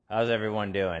How's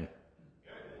everyone doing?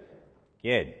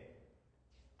 Good.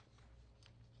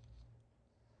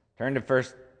 Turn to 1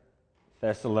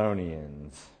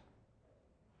 Thessalonians.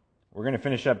 We're going to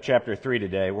finish up chapter 3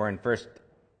 today. We're in 1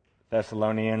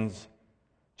 Thessalonians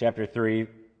chapter 3,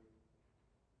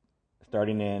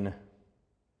 starting in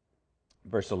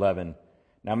verse 11.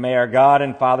 Now may our God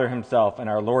and Father himself and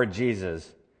our Lord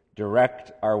Jesus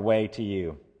direct our way to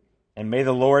you. And may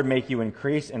the Lord make you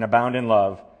increase and abound in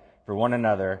love for one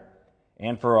another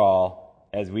and for all,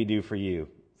 as we do for you,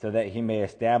 so that he may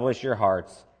establish your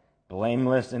hearts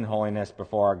blameless in holiness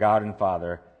before our God and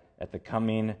Father at the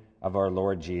coming of our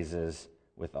Lord Jesus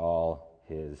with all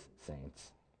his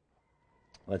saints.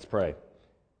 Let's pray.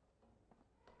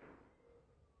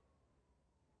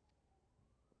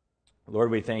 Lord,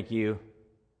 we thank you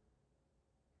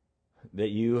that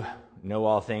you know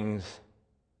all things,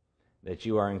 that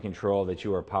you are in control, that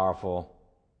you are powerful.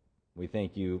 We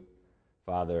thank you,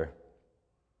 Father,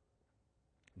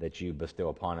 that you bestow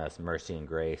upon us mercy and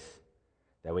grace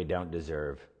that we don't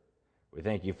deserve. We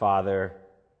thank you, Father,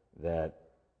 that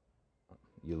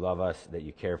you love us, that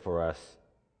you care for us.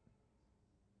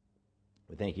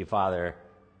 We thank you, Father,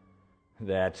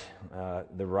 that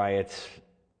the riots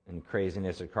and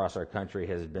craziness across our country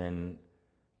has been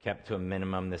kept to a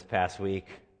minimum this past week.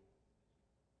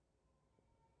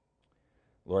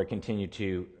 Lord, continue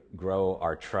to grow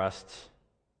our trust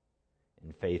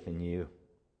and faith in you.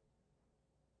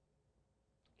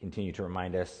 Continue to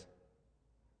remind us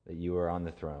that you are on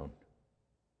the throne.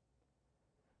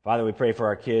 Father, we pray for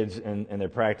our kids and their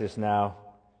practice now.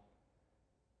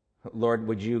 Lord,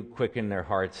 would you quicken their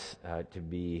hearts to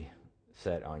be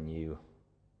set on you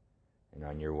and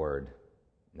on your word,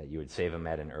 that you would save them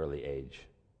at an early age.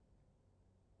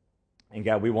 And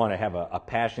God, we want to have a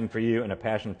passion for you and a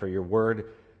passion for your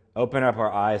word. Open up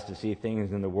our eyes to see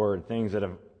things in the word, things that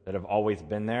have always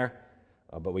been there,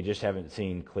 but we just haven't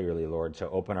seen clearly, Lord. So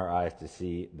open our eyes to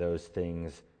see those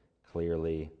things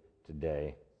clearly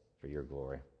today for your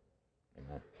glory.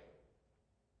 Amen.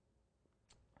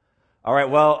 All right,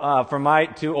 well, for my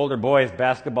two older boys,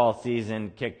 basketball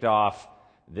season kicked off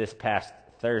this past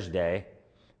Thursday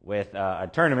with a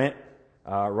tournament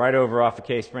right over off of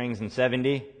Cay Springs in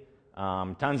 70.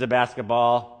 Tons of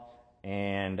basketball,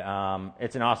 and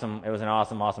it was an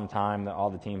awesome time. All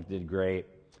the teams did great.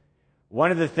 One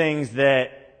of the things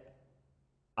that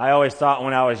I always thought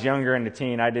when I was younger and a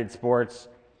teen, I did sports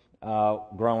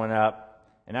growing up,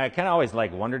 and I kind of always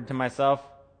wondered to myself,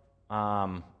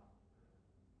 why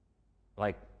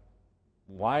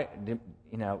did,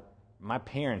 my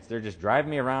parents, they're just driving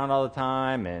me around all the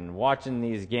time and watching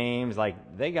these games,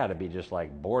 they got to be just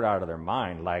bored out of their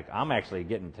mind. I'm actually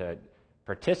getting to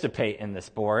participate in the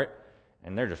sport,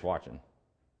 and they're just watching.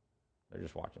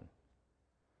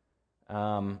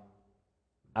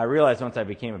 I realized once I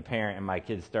became a parent and my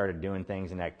kids started doing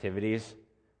things and activities,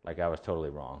 I was totally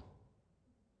wrong.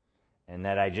 And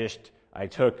that I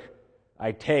took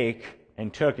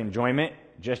enjoyment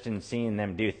just in seeing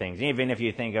them do things. Even if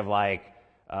you think of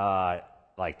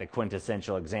the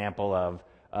quintessential example of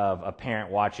a parent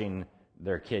watching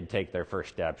their kid take their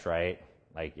first steps, right?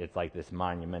 It's this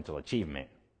monumental achievement.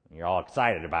 You're all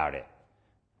excited about it.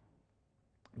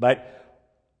 But,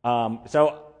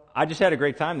 so I just had a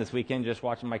great time this weekend just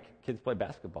watching my kids play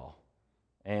basketball.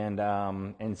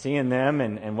 And seeing them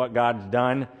and what God's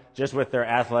done just with their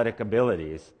athletic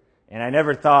abilities. And I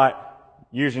never thought,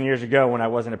 years and years ago when I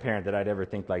wasn't a parent, that I'd ever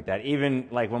think like that. Even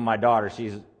when my daughter,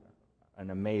 she's an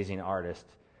amazing artist.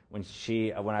 When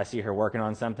I see her working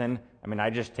on something, I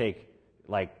just take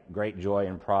great joy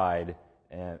and pride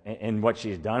in what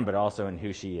she's done, but also in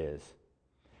who she is.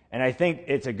 And I think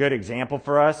it's a good example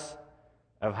for us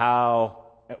of how,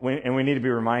 and we need to be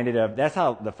reminded of, that's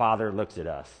how the Father looks at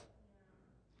us.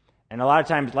 And a lot of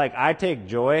times, I take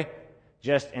joy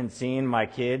just in seeing my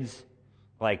kids,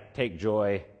 take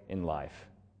joy in life.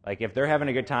 If they're having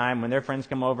a good time, when their friends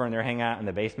come over and they're hanging out in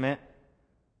the basement,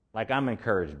 I'm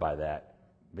encouraged by that.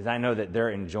 Because I know that they're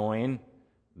enjoying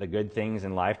the good things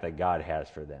in life that God has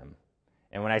for them.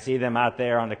 And when I see them out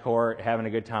there on the court having a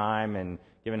good time and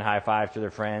giving high fives to their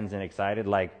friends and excited,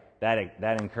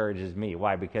 that encourages me.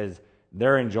 Why? Because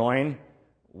they're enjoying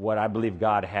what I believe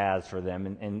God has for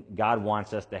them. And God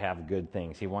wants us to have good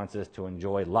things. He wants us to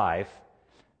enjoy life,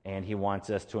 and He wants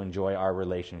us to enjoy our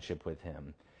relationship with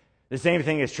Him. The same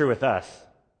thing is true with us.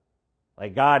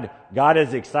 God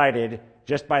is excited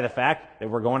just by the fact that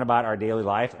we're going about our daily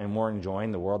life and we're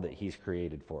enjoying the world that He's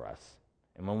created for us.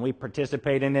 And when we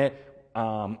participate in it,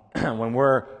 when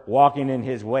we're walking in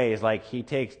His ways, He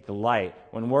takes delight.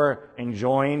 When we're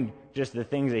enjoying just the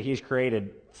things that He's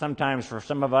created, sometimes for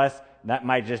some of us, that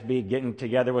might just be getting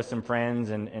together with some friends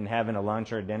and having a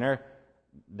lunch or a dinner.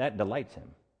 That delights him.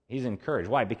 He's encouraged.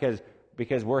 Why? Because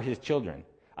we're his children.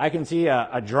 I can see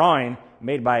a drawing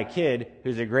made by a kid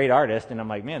who's a great artist, and I'm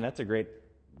like, man, that's a great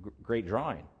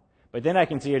drawing. But then I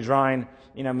can see a drawing,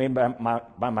 made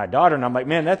by my daughter, and I'm like,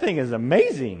 man, that thing is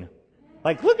amazing.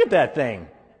 Like, look at that thing.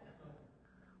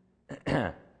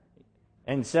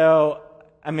 And so,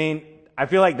 I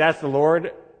feel like that's the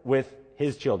Lord with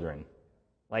his children.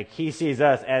 Like, he sees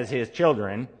us as his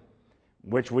children,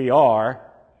 which we are,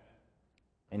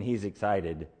 and he's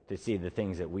excited to see the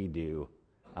things that we do.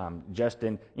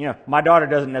 My daughter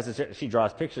doesn't necessarily, she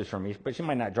draws pictures for me, but she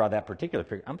might not draw that particular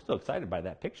picture. I'm still excited by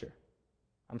that picture.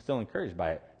 I'm still encouraged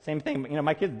by it. Same thing,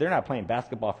 my kids, they're not playing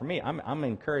basketball for me. I'm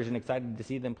encouraged and excited to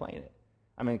see them playing it.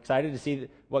 I'm excited to see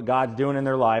what God's doing in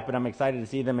their life, but I'm excited to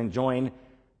see them enjoying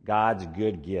God's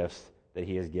good gifts that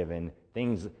he has given.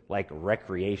 Things like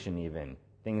recreation even.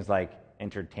 Things like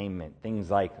entertainment. Things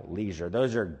like leisure.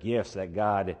 Those are gifts that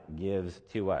God gives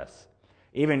to us.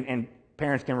 And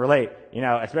parents can relate,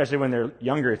 especially when they're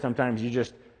younger. Sometimes you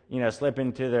just, slip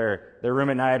into their room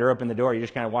at night or open the door. You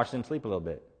just kind of watch them sleep a little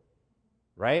bit.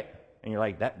 Right? And you're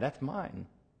like, that's mine.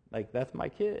 Like, that's my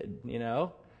kid,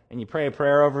 And you pray a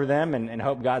prayer over them and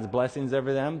hope God's blessings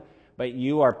over them. But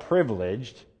you are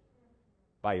privileged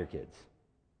by your kids.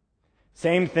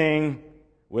 Same thing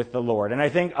with the Lord. And I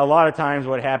think a lot of times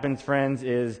what happens, friends,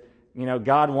 is,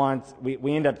 God wants,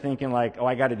 we end up thinking like, oh,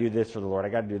 I got to do this for the Lord. I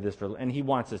got to do this for the Lord. And he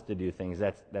wants us to do things.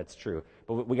 That's true.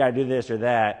 But we got to do this or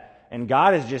that. And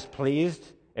God is just pleased.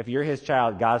 If you're his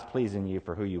child, God's pleasing you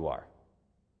for who you are.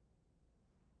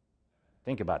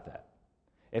 Think about that.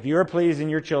 If you're pleasing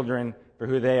your children for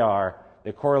who they are,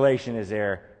 the correlation is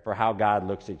there for how God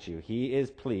looks at you. He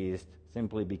is pleased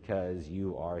simply because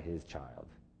you are his child.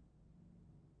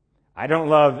 I don't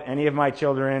love any of my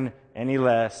children any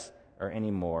less or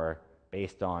any more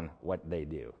based on what they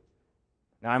do.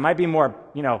 Now, I might be more,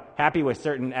 happy with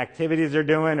certain activities they're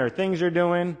doing or things they're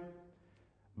doing,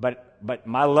 but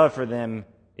my love for them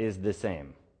is the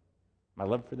same. My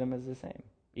love for them is the same.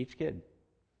 Each kid.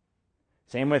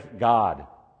 Same with God.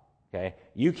 Okay?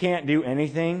 You can't do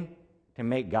anything to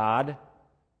make God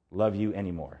love you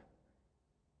anymore.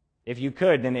 If you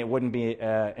could, then it wouldn't be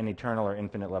an eternal or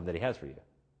infinite love that he has for you.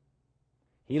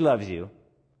 He loves you,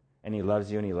 and he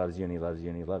loves you, and he loves you, and he loves you,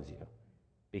 and he loves you.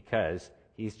 Because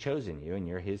he's chosen you, and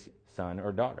you're his son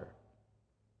or daughter.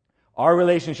 Our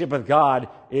relationship with God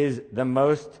is the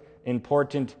most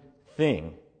important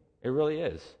thing. It really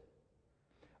is.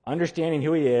 Understanding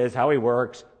who he is, how he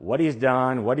works, what he's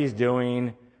done, what he's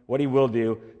doing, what he will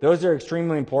do, those are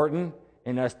extremely important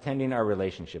in us tending our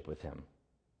relationship with him.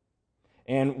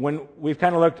 And when we've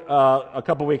kind of looked a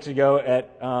couple weeks ago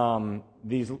at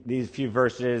these few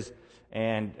verses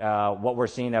and what we're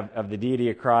seeing of the deity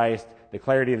of Christ, the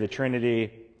clarity of the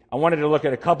Trinity, I wanted to look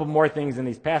at a couple more things in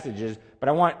these passages, but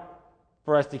I want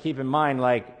for us to keep in mind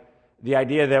the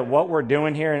idea that what we're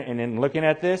doing here and in looking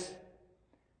at this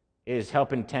is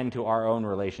helping tend to our own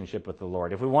relationship with the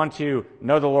Lord. If we want to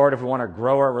know the Lord, if we want to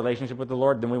grow our relationship with the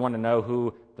Lord, then we want to know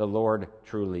who the Lord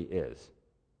truly is.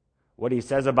 What he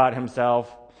says about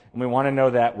himself, and we want to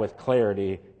know that with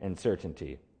clarity and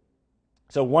certainty.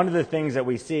 So one of the things that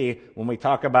we see when we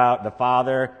talk about the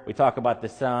Father, we talk about the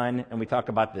Son, and we talk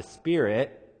about the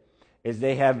Spirit, is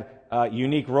they have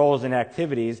unique roles and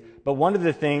activities. But one of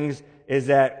the things is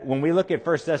that when we look at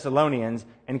 1 Thessalonians,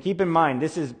 and keep in mind,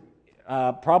 this is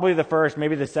probably the first,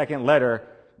 maybe the second letter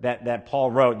that Paul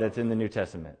wrote that's in the New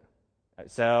Testament.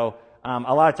 So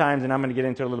a lot of times, and I'm going to get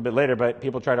into it a little bit later, but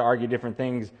people try to argue different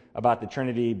things about the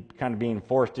Trinity kind of being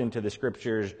forced into the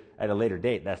Scriptures at a later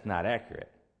date. That's not accurate.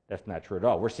 That's not true at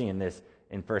all. We're seeing this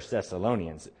in 1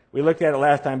 Thessalonians. We looked at it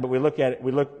last time, but we're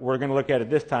going to look at it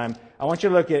this time. I want you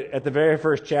to look at the very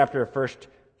first chapter of 1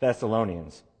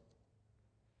 Thessalonians.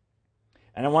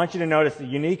 And I want you to notice the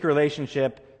unique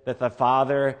relationship that the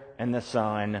Father and the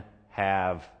Son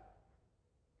have.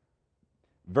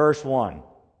 Verse 1,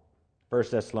 1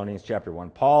 Thessalonians chapter 1.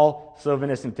 Paul,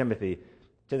 Silvanus, and Timothy,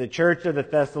 to the church of the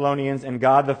Thessalonians and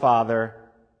God the Father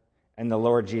and the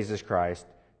Lord Jesus Christ,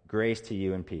 grace to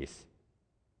you and peace.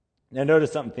 Now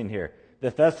notice something here.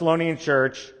 The Thessalonian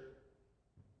church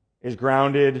is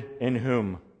grounded in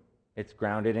whom? It's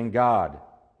grounded in God.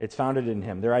 It's founded in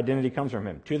him. Their identity comes from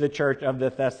him. To the church of the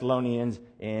Thessalonians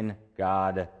in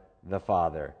God the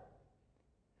Father.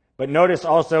 But notice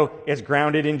also it's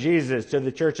grounded in Jesus. To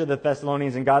the church of the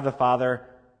Thessalonians in God the Father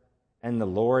and the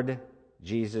Lord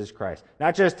Jesus Christ.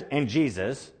 Not just in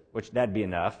Jesus, which that'd be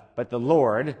enough, but the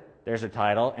Lord, there's a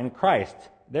title, and Christ,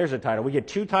 there's a title. We get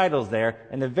two titles there.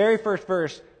 In the very first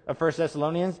verse of 1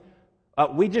 Thessalonians,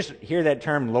 We just hear that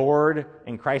term Lord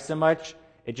and Christ so much,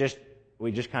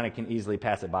 we just kind of can easily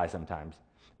pass it by sometimes.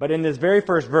 But in this very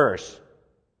first verse,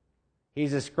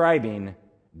 he's ascribing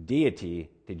deity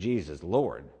to Jesus,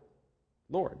 Lord.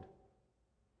 Lord.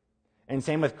 And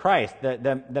same with Christ.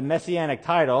 The messianic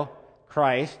title,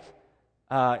 Christ,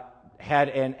 had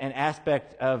an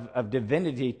aspect of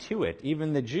divinity to it.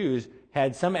 Even the Jews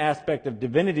had some aspect of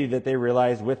divinity that they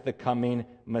realized with the coming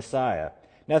Messiah.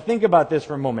 Now think about this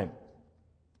for a moment.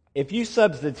 If you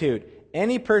substitute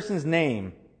any person's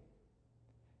name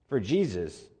for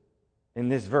Jesus in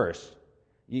this verse,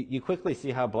 you quickly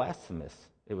see how blasphemous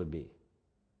it would be.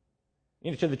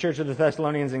 To the church of the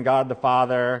Thessalonians and God the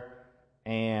Father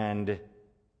and,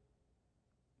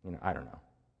 I don't know,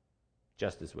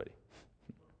 Justice Witty.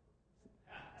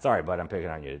 Sorry, bud, I'm picking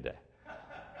on you today.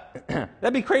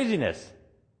 That'd be craziness.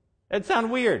 That'd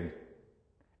sound weird.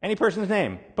 Any person's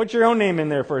name. Put your own name in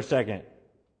there for a second.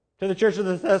 To the church of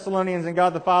the Thessalonians and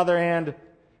God the Father and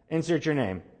insert your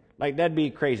name. Like, that'd be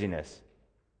craziness.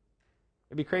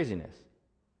 It'd be craziness.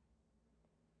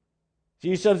 So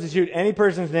you substitute any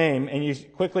person's name and you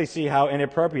quickly see how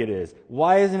inappropriate it is.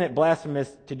 Why isn't it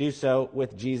blasphemous to do so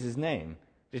with Jesus' name?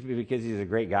 Just because he's a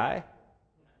great guy?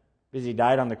 Because he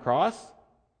died on the cross?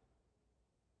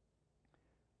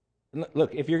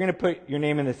 Look, if you're going to put your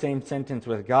name in the same sentence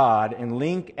with God and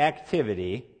link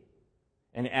activity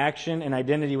and action and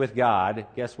identity with God,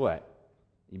 guess what?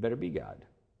 You better be God.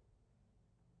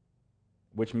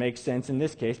 Which makes sense in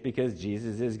this case because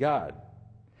Jesus is God.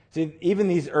 See, even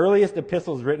these earliest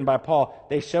epistles written by Paul,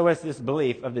 they show us this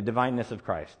belief of the divineness of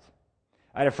Christ.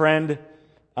 I had a friend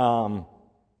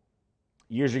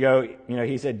years ago,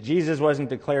 he said Jesus wasn't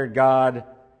declared God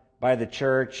by the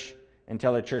church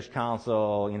until the church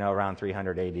council, around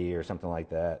 300 AD or something like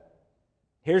that.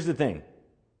 Here's the thing.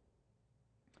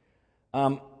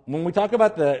 When we talk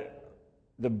about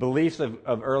the beliefs of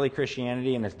early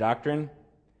Christianity and its doctrine,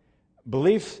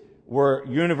 beliefs were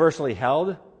universally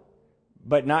held,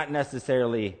 but not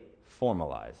necessarily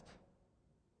formalized.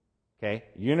 Okay?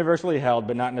 Universally held,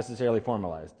 but not necessarily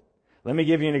formalized. Let me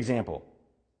give you an example.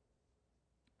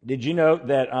 Did you know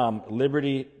that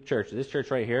Liberty Church, this church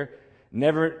right here,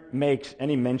 never makes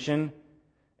any mention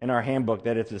in our handbook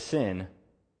that it's a sin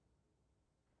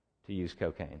to use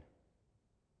cocaine?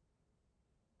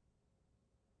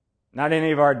 Not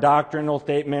any of our doctrinal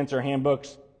statements or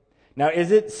handbooks. Now,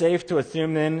 is it safe to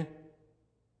assume then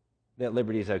that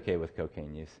Liberty is okay with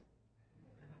cocaine use?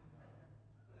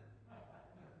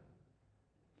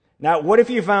 Now, what if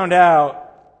you found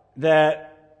out that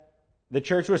the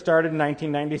church was started in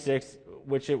 1996,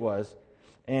 which it was,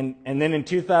 and then in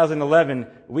 2011,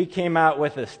 we came out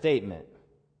with a statement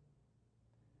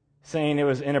saying it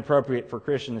was inappropriate for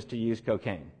Christians to use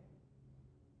cocaine?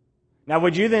 Now,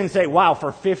 would you then say, wow,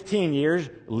 for 15 years,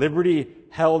 Liberty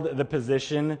held the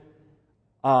position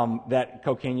that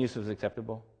cocaine use was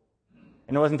acceptable?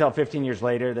 And it wasn't until 15 years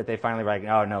later that they finally were like,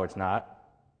 oh, no, it's not.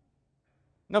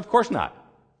 No, of course not.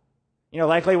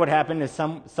 Likely what happened is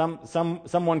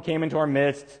someone came into our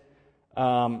midst,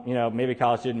 maybe a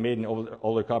college student, maybe an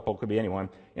older couple, could be anyone.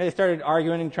 They started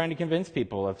arguing and trying to convince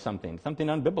people of something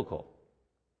unbiblical,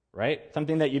 right?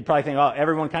 Something that you'd probably think, oh,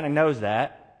 everyone kind of knows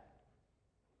that.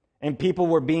 And people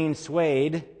were being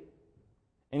swayed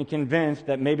and convinced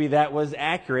that maybe that was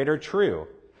accurate or true.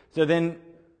 So then,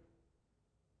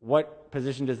 what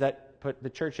position does that put the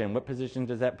church in? What position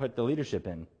does that put the leadership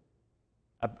in?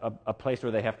 A place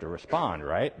where they have to respond,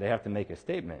 right? They have to make a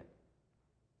statement.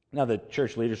 Now, the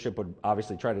church leadership would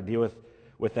obviously try to deal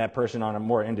with that person on a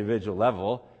more individual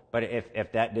level, but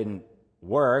if that didn't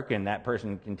work and that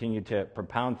person continued to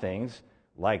propound things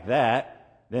like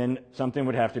that, then something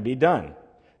would have to be done.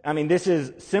 I mean, this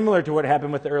is similar to what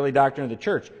happened with the early doctrine of the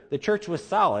church. The church was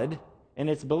solid in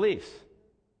its beliefs.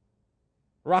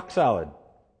 Rock solid.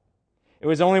 It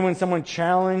was only when someone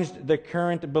challenged the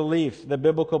current beliefs, the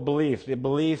biblical beliefs, the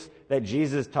beliefs that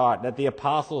Jesus taught, that the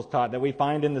apostles taught, that we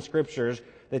find in the scriptures,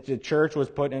 that the church was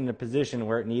put in a position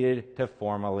where it needed to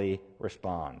formally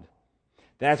respond.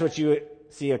 That's what you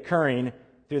see occurring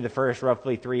through the first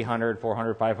roughly 300,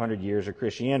 400, 500 years of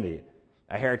Christianity.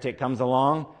 A heretic comes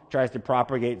along, tries to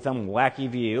propagate some wacky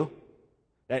view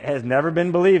that has never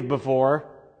been believed before,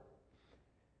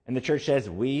 and the church says,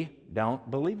 we don't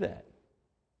believe that.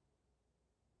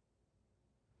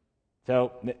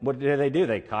 So what do?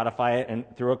 They codify it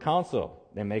through a council.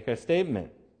 They make a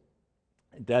statement.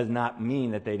 It does not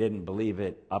mean that they didn't believe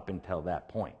it up until that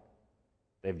point.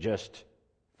 They've just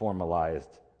formalized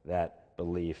that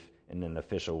belief in an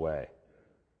official way.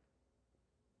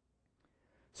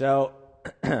 So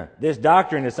this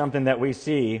doctrine is something that we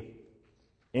see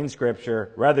in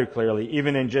Scripture rather clearly.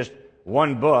 Even in just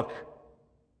one book,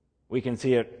 we can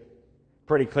see it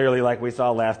pretty clearly like we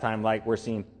saw last time, like we're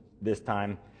seeing this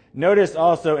time. Notice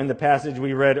also in the passage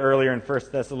we read earlier in 1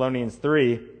 Thessalonians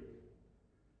 3,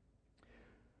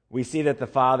 we see that the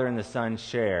Father and the Son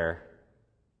share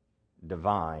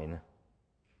divine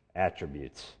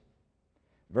attributes.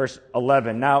 Verse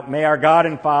 11, now may our God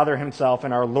and Father himself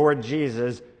and our Lord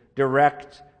Jesus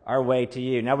direct our way to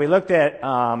you. Now we looked at,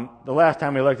 the last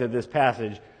time we looked at this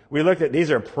passage, we looked at,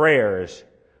 these are prayers.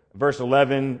 Verse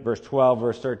 11, verse 12,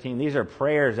 verse 13, these are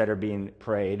prayers that are being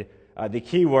prayed. The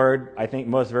key word, I think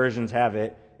most versions have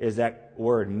it, is that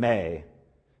word may.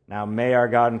 Now, may our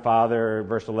God and Father,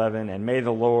 verse 11, and may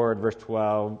the Lord, verse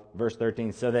 12, verse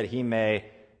 13, so that he may.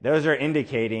 Those are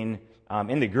indicating,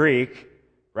 in the Greek,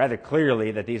 rather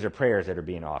clearly that these are prayers that are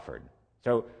being offered.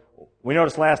 So, we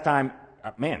noticed last time,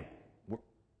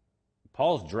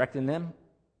 Paul's directing them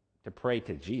to pray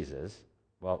to Jesus.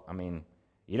 Well,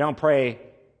 you don't pray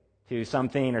to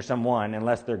something or someone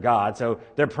unless they're God. So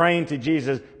they're praying to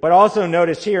Jesus. But also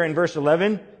notice here in verse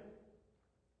 11,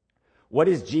 what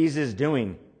is Jesus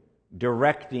doing?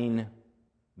 Directing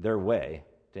their way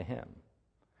to him.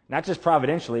 Not just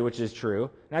providentially, which is true.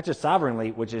 Not just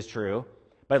sovereignly, which is true.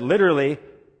 But literally,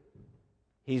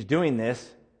 he's doing this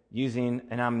using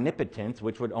an omnipotence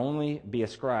which would only be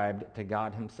ascribed to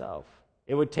God himself.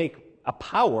 It would take a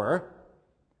power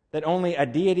that only a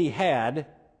deity had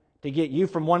to get you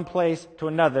from one place to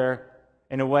another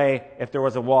in a way if there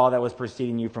was a wall that was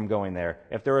preceding you from going there,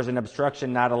 if there was an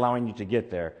obstruction not allowing you to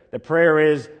get there. The prayer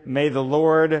is, may the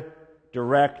Lord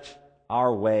direct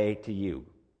our way to you.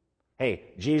 Hey,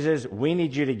 Jesus, we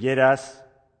need you to get us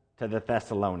to the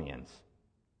Thessalonians.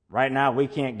 Right now, we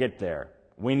can't get there.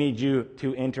 We need you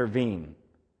to intervene.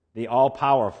 The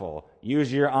all-powerful.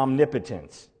 Use your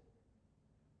omnipotence.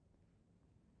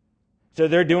 So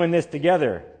they're doing this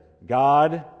together.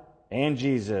 God and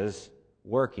Jesus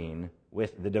working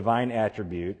with the divine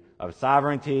attribute of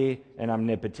sovereignty and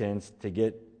omnipotence to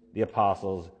get the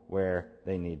apostles where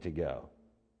they need to go.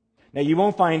 Now, you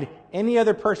won't find any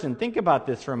other person, think about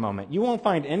this for a moment, you won't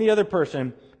find any other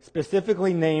person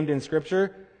specifically named in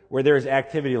Scripture where there is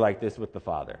activity like this with the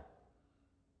Father.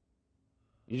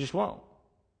 You just won't.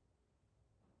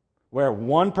 Where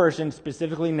one person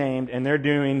specifically named and they're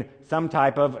doing some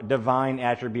type of divine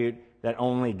attribute that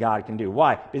only God can do.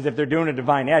 Why? Because if they're doing a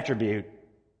divine attribute,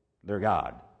 they're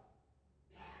God.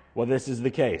 Well, this is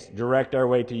the case. Direct our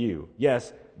way to you.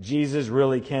 Yes, Jesus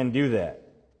really can do that.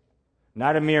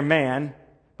 Not a mere man,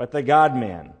 but the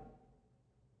God-man.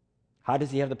 How does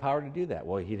he have the power to do that?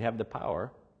 Well, he'd have the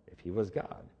power if he was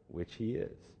God, which he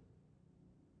is.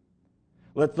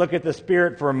 Let's look at the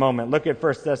Spirit for a moment. Look at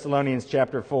 1 Thessalonians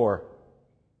chapter 4.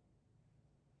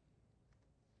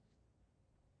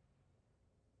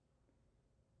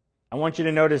 I want you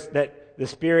to notice that the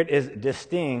Spirit is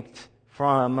distinct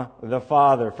from the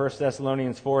Father. 1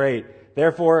 Thessalonians 4:8.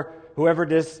 Therefore, whoever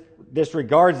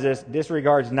disregards this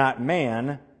disregards not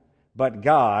man, but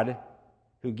God,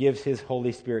 who gives his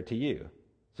Holy Spirit to you.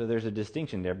 So there's a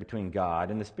distinction there between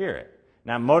God and the Spirit.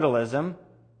 Now, modalism,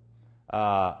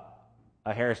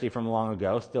 a heresy from long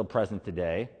ago, still present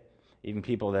today. Even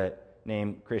people that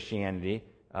name Christianity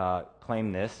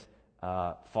claim this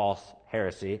false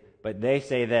heresy. But they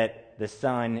say that the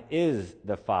Son is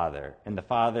the Father, and the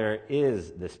Father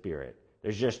is the Spirit.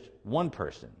 There's just one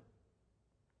person.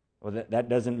 Well, that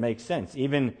doesn't make sense.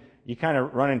 Even you kind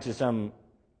of run into some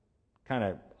kind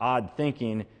of odd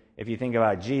thinking if you think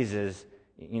about Jesus,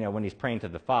 when he's praying to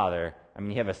the Father.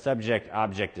 You have a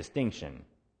subject-object distinction.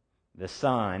 The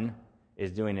Son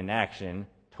is doing an action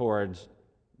towards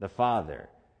the Father.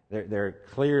 They're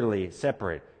clearly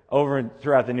separate. Over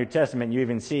throughout the New Testament, you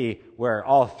even see where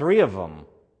all three of them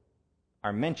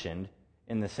are mentioned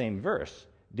in the same verse,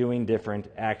 doing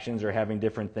different actions or having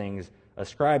different things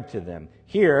ascribed to them.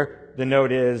 Here, the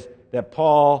note is that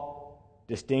Paul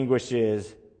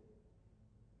distinguishes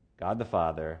God the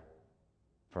Father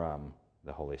from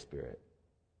the Holy Spirit.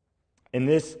 And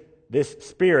this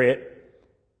Spirit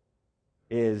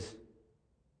is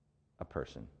a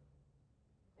person.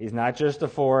 He's not just a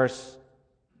force,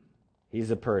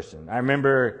 he's a person. I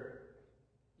remember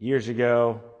years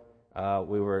ago,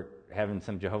 we were having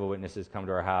some Jehovah's Witnesses come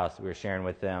to our house. We were sharing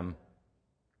with them.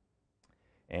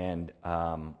 And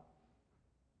had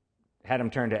them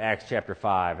turn to Acts chapter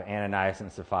 5, Ananias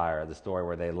and Sapphira, the story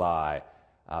where they lie.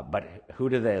 But who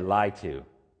do they lie to?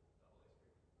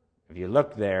 If you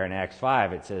look there in Acts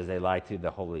 5, it says they lie to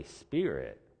the Holy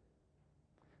Spirit.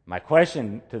 My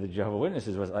question to the Jehovah's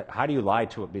Witnesses was, how do you lie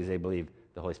to it because they believe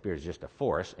the Holy Spirit is just a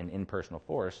force, an impersonal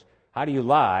force? How do you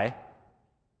lie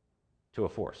to a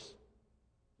force.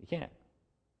 You can't.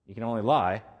 You can only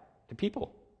lie to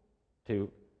people,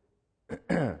 to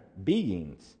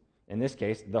beings. In this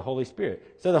case, the Holy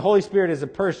Spirit. So the Holy Spirit is a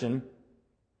person.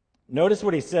 Notice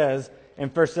what he says in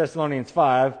 1 Thessalonians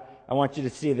 5. I want you to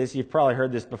see this. You've probably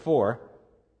heard this before.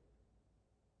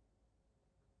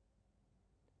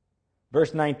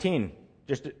 Verse 19.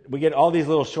 We get all these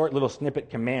short little snippet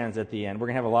commands at the end. We're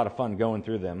going to have a lot of fun going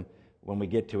through them when we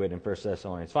get to it in 1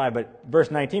 Thessalonians 5. But verse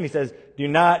 19, he says, do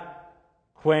not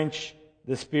quench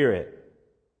the Spirit.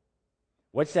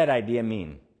 What's that idea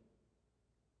mean?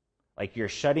 Like you're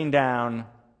shutting down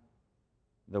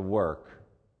the work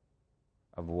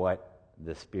of what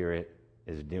the Spirit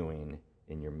is doing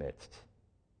in your midst.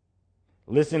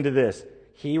 Listen to this.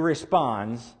 He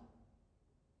responds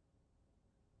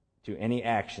to any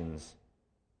actions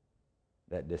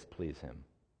that displease him.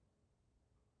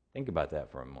 Think about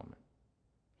that for a moment.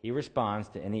 He responds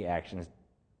to any actions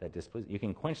that displease. You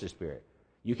can quench the Spirit.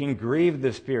 You can grieve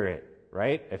the Spirit,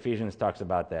 right? Ephesians talks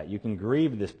about that. You can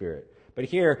grieve the Spirit. But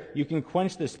here, you can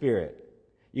quench the Spirit.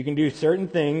 You can do certain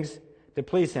things to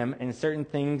please him and certain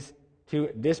things to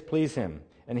displease him.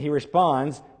 And he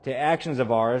responds to actions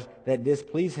of ours that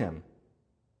displease him.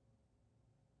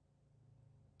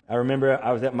 I remember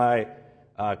I was at my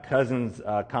cousin's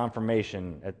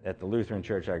confirmation at the Lutheran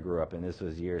church I grew up in. This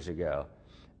was years ago.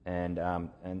 And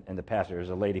the pastor, it was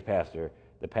a lady pastor,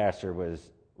 the pastor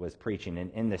was preaching.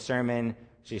 And in the sermon,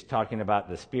 she's talking about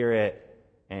the Spirit,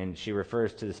 and she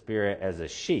refers to the Spirit as a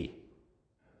she.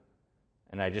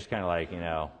 And I just kind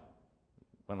of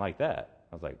went like that.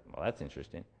 I was like, well, that's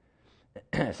interesting.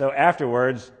 So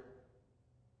afterwards,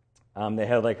 they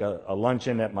had a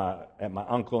luncheon at my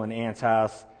uncle and aunt's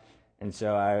house. And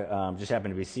so I just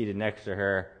happened to be seated next to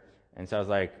her. And so I was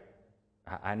like,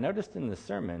 I noticed in the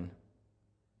sermon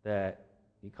that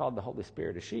you called the Holy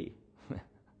Spirit a she.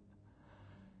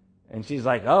 And she's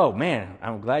like, oh, man,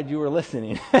 I'm glad you were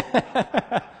listening.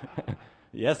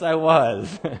 Yes, I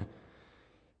was.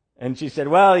 And she said,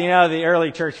 well, the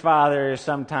early church fathers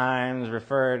sometimes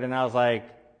referred. And I was like,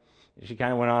 she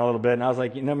kind of went on a little bit. And I was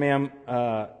like, ma'am,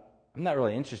 I'm not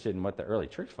really interested in what the early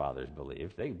church fathers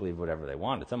believed. They believed whatever they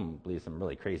wanted. Some believe some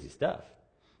really crazy stuff.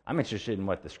 I'm interested in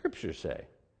what the Scriptures say.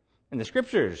 And the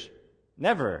Scriptures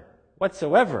never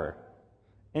whatsoever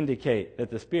indicate that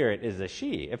the Spirit is a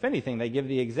she. If anything, they give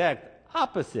the exact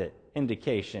opposite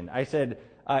indication. I said,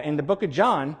 in the book of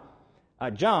John,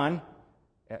 John,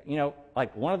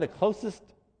 one of the closest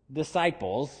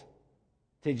disciples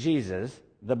to Jesus,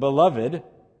 the beloved,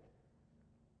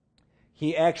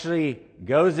 he actually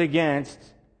goes against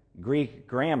Greek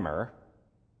grammar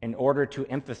in order to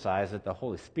emphasize that the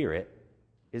Holy Spirit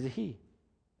is a he.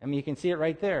 I mean, you can see it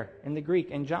right there in the Greek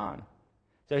in John.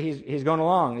 So he's going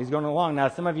along. He's going along. Now,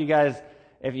 some of you guys,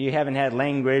 if you haven't had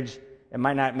language, it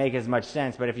might not make as much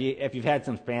sense. But if you've had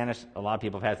some Spanish, a lot of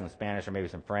people have had some Spanish or maybe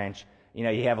some French. You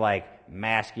have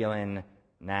masculine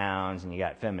nouns and you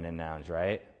got feminine nouns,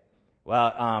 right?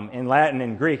 Well, in Latin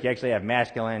and Greek, you actually have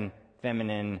masculine,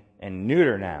 feminine, and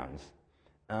neuter nouns.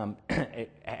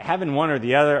 Having one or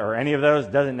the other or any of those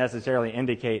doesn't necessarily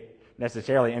indicate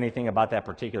anything about that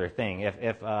particular thing.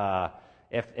 If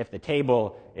the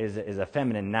table is a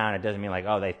feminine noun, it doesn't mean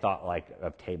they thought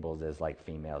of tables as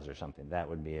females or something. That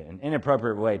would be an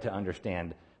inappropriate way to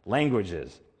understand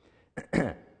languages.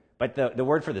 But the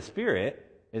word for the Spirit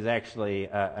is actually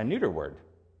a neuter word.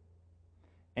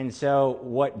 And so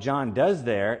what John does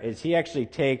there is he actually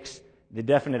takes the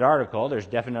definite article. There's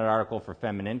definite article for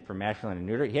feminine, for masculine and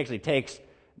neuter. He actually takes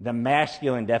the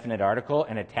masculine definite article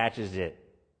and attaches it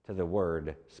to the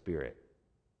word Spirit,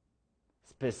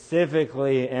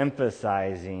 specifically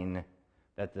emphasizing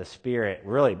that the Spirit,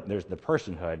 really, there's the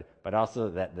personhood, but also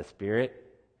that the Spirit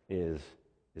is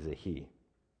a he.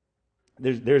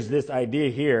 There's this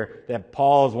idea here that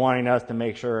Paul's wanting us to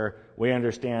make sure we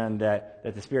understand that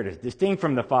the Spirit is distinct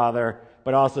from the Father,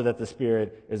 but also that the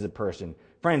Spirit is a person.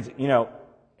 Friends,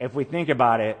 if we think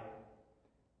about it,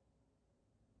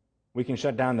 we can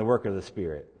shut down the work of the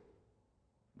Spirit.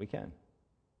 We can.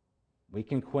 We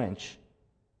can quench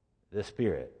the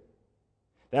Spirit.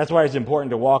 That's why it's important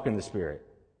to walk in the Spirit.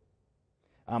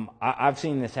 I've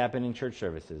seen this happen in church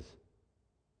services.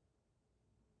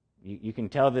 You can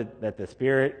tell that the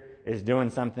Spirit is doing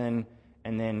something,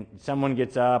 and then someone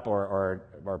gets up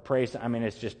or prays. I mean,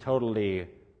 it's just totally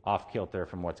off kilter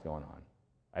from what's going on.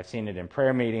 I've seen it in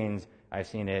prayer meetings. I've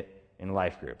seen it in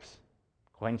life groups.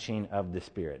 Quenching of the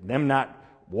Spirit. Them not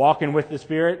walking with the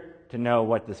Spirit to know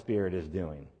what the Spirit is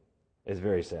doing is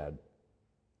very sad.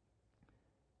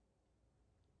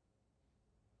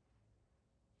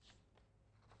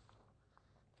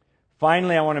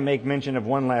 Finally, I want to make mention of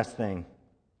one last thing,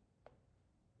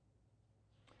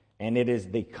 and it is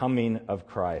the coming of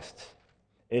Christ.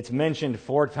 It's mentioned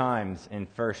 4 times in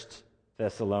 1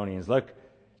 Thessalonians. Look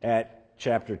at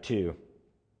chapter 2.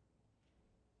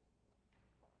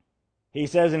 He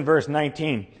says in verse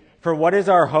 19, "For what is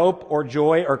our hope or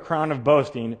joy or crown of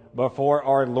boasting before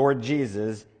our Lord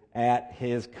Jesus at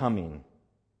his coming?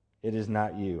 It is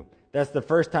not you." That's the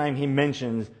first time he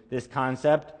mentions this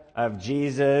concept of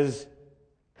Jesus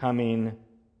coming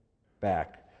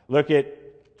back. Look at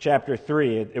chapter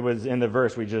 3. It was in the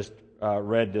verse we just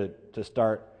read to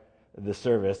start the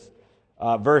service.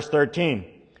 Verse 13.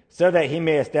 "So that he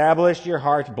may establish your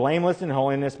hearts blameless in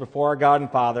holiness before our God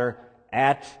and Father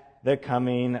at the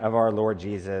coming of our Lord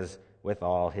Jesus with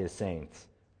all his saints."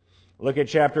 Look at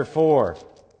chapter 4,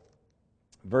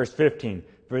 verse 15.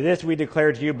 "For this we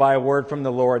declare to you by a word from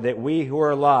the Lord, that we who are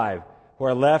alive, who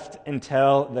are left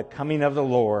until the coming of the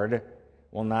Lord,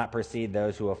 will not precede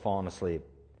those who have fallen asleep."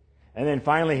 And then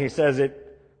finally he says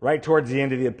it right towards the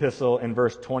end of the epistle in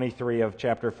verse 23 of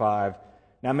chapter 5.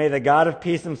 "Now may the God of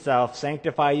peace himself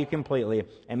sanctify you completely,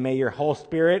 and may your whole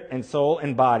spirit and soul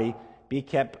and body be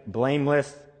kept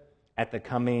blameless at the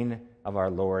coming of our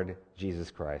Lord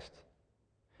Jesus Christ."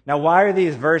 Now, why are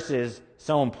these verses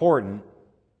so important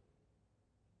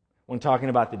when talking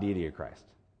about the deity of Christ?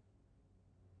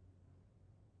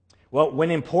 Well,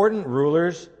 when important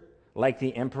rulers like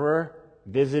the emperor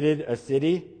visited a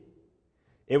city,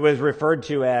 it was referred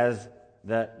to as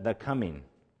the coming.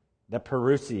 The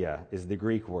parousia is the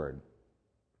Greek word.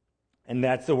 And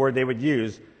that's the word they would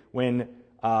use when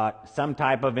some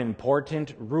type of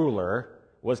important ruler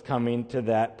was coming to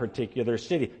that particular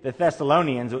city. The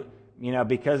Thessalonians,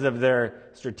 because of their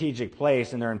strategic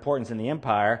place and their importance in the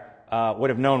empire, would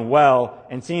have known well,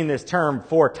 and seeing this term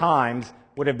 4 times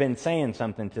would have been saying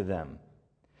something to them.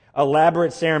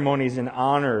 Elaborate ceremonies and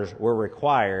honors were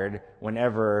required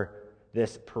whenever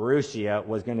this parousia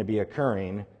was going to be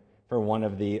occurring for one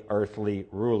of the earthly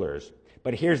rulers.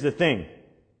 But here's the thing.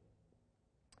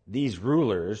 These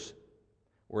rulers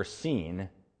were seen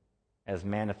as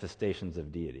manifestations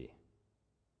of deity.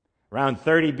 Around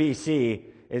 30 BC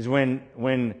is when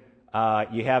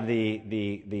you have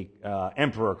the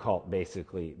emperor cult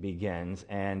basically begins,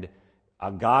 and a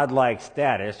godlike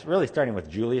status, really starting with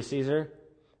Julius Caesar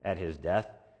at his death,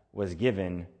 was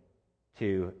given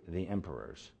to the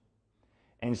emperors.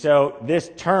 And so this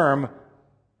term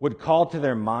would call to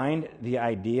their mind the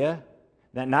idea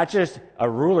that not just a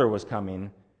ruler was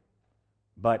coming,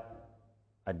 but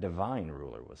a divine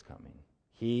ruler was coming.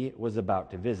 He was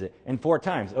about to visit. And 4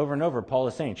 times, over and over, Paul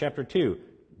is saying, chapter 2,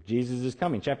 Jesus is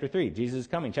coming. Chapter 3, Jesus is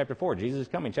coming. Chapter 4, Jesus is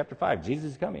coming. Chapter 5,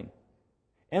 Jesus is coming.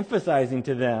 Emphasizing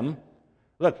to them,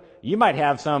 look, you might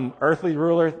have some earthly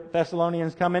ruler,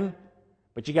 Thessalonians, coming,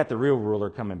 but you got the real ruler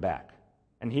coming back.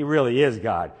 And he really is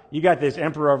God. You got this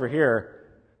emperor over here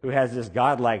who has this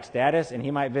godlike status, and he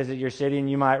might visit your city and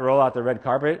you might roll out the red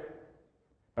carpet.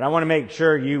 But I want to make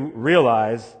sure you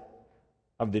realize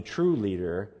of the true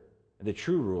leader, the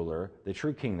true ruler, the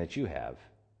true king that you have.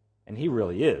 And he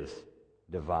really is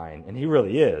divine, and he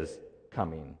really is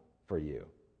coming for you.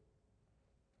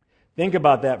 Think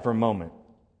about that for a moment.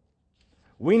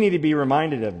 We need to be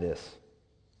reminded of this,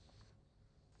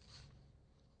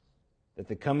 that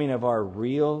the coming of our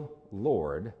real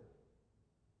Lord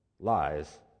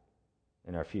lies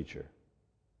in our future.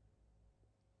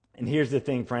 And here's the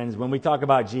thing, friends. When we talk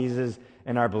about Jesus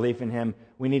and our belief in him,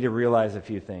 we need to realize a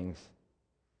few things.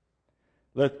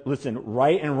 Look, listen,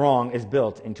 right and wrong is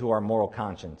built into our moral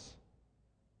conscience.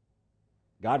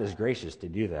 God is gracious to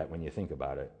do that when you think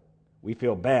about it. We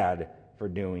feel bad for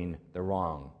doing the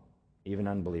wrong. Even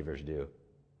unbelievers do.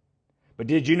 But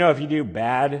did you know if you do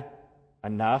bad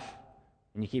enough,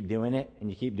 and you keep doing it, and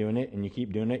you keep doing it, and you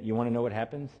keep doing it, you want to know what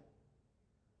happens?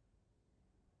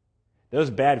 Those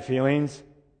bad feelings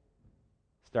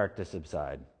start to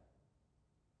subside.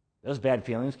 Those bad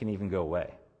feelings can even go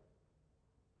away.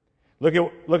 Look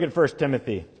at 1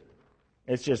 Timothy.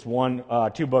 It's just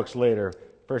 2 books later,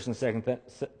 1 and 2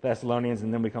 Thessalonians,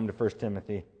 and then we come to 1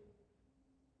 Timothy.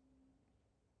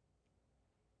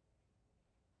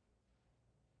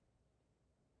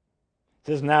 It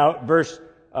says now,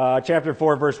 chapter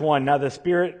 4, verse 1, "Now the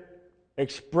Spirit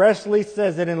expressly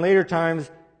says that in later times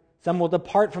some will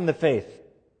depart from the faith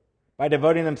by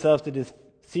devoting themselves to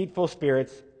deceitful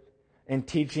spirits and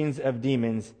teachings of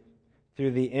demons,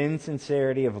 through the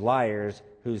insincerity of liars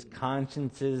whose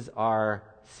consciences are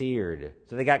seared."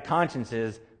 So they got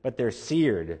consciences, but they're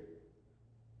seared.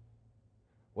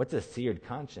 What's a seared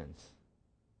conscience?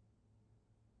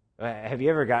 Have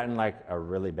you ever gotten like a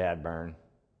really bad burn?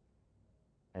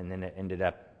 And then it ended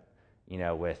up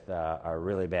with a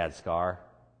really bad scar.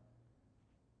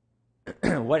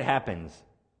 What happens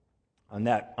on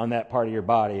that part of your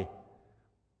body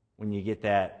when you get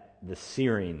the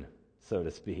searing, so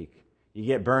to speak? You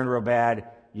get burned real bad,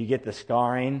 you get the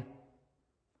scarring.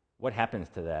 What happens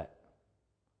to that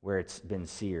where it's been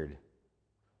seared?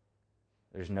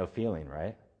 There's no feeling,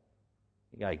 right?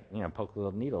 You got poke a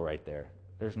little needle right there.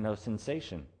 There's no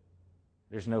sensation.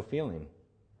 There's no feeling.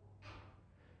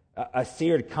 A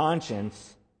seared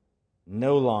conscience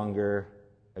no longer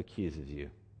accuses you.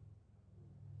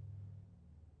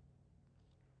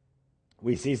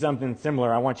 We see something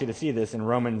similar. I want you to see this in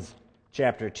Romans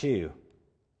chapter 2.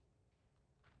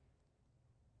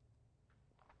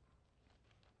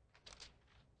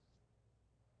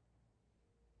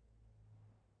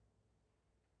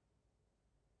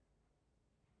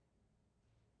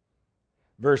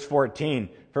 Verse 14,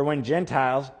 for when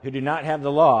Gentiles who do not have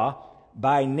the law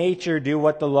by nature do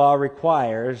what the law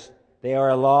requires, they are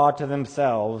a law to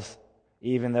themselves,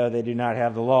 even though they do not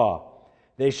have the law.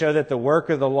 They show that the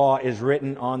work of the law is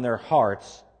written on their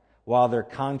hearts, while their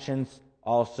conscience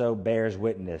also bears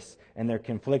witness, and their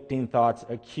conflicting thoughts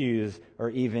accuse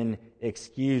or even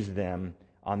excuse them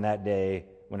on that day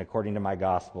when, according to my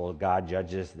gospel, God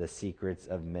judges the secrets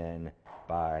of men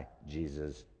by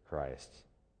Jesus Christ.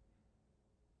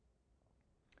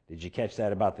 Did you catch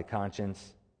that about the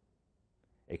conscience?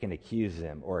 It can accuse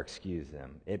them or excuse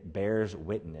them. It bears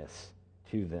witness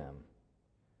to them.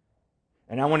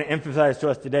 And I want to emphasize to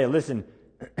us today, listen,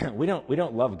 we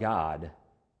don't love God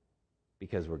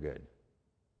because we're good.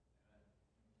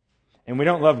 And we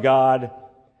don't love God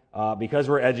because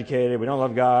we're educated. We don't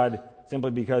love God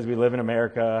simply because we live in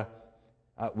America.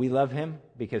 We love Him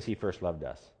because He first loved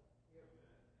us.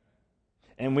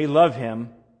 And we love Him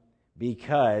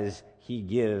because He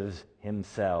gives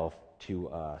Himself to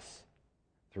us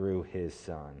through His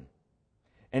Son.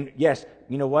 And yes,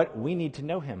 you know what? We need to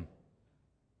know Him.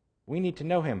 We need to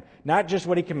know Him. Not just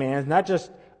what He commands, not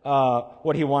just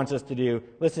what He wants us to do.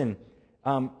 Listen,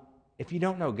 if you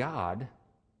don't know God,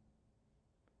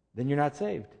 then you're not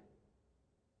saved.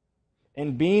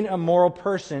 And being a moral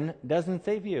person doesn't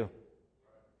save you.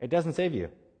 It doesn't save you.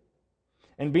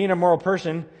 And being a moral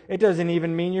person, it doesn't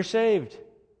even mean you're saved.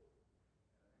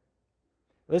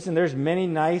 Listen, there's many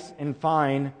nice and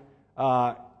fine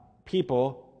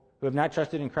people who have not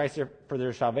trusted in Christ for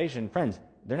their salvation. Friends,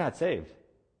 they're not saved.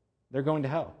 They're going to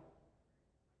hell.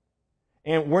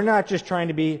 And we're not just trying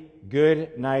to be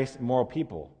good, nice, moral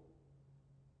people.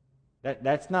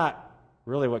 That's not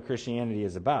really what Christianity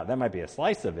is about. That might be a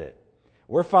slice of it.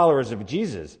 We're followers of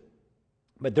Jesus.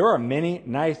 But there are many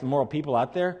nice, moral people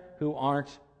out there who aren't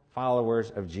followers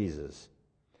of Jesus.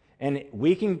 And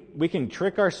we can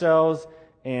trick ourselves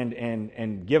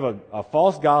and give a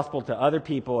false gospel to other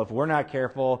people if we're not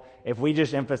careful, if we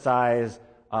just emphasize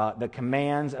the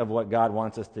commands of what God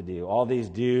wants us to do, all these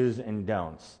do's and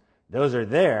don'ts. Those are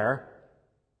there,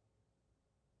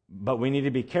 but we need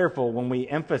to be careful when we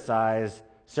emphasize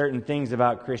certain things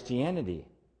about Christianity.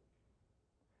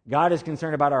 God is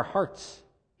concerned about our hearts.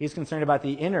 He's concerned about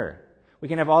the inner. We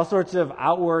can have all sorts of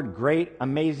outward, great,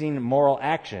 amazing moral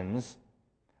actions.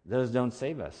 Those don't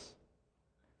save us.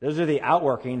 Those are the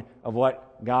outworking of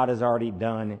what God has already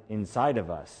done inside of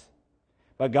us.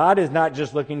 But God is not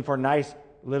just looking for nice,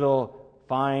 little,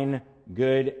 fine,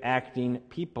 good acting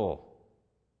people.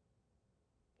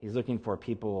 He's looking for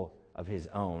people of His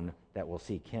own that will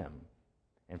seek Him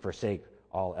and forsake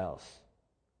all else.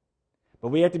 But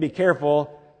we have to be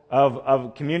careful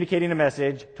of communicating a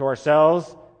message to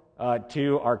ourselves,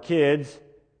 to our kids,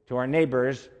 to our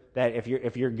neighbors, that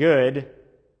if you're good,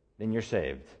 then you're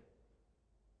saved.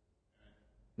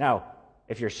 Now,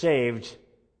 if you're saved,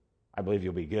 I believe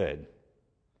you'll be good.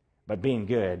 But being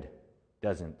good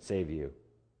doesn't save you.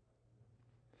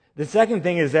 The second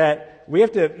thing is that we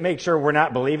have to make sure we're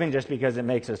not believing just because it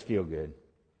makes us feel good.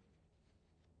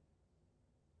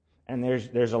 And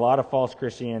there's a lot of false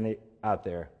Christianity out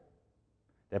there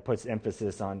that puts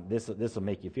emphasis on this will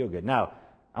make you feel good. Now,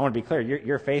 I want to be clear,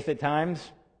 your faith at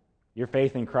times, your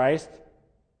faith in Christ,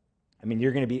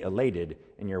 you're going to be elated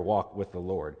in your walk with the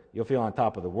Lord. You'll feel on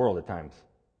top of the world at times.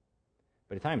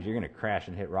 But at times you're going to crash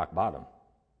and hit rock bottom.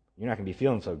 You're not going to be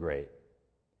feeling so great.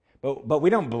 But we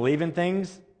don't believe in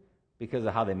things because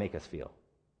of how they make us feel.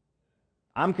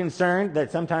 I'm concerned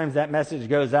that sometimes that message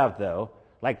goes out, though,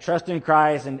 like trust in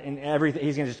Christ and everything.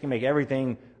 He's just going to make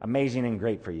everything amazing and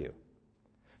great for you.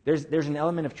 There's an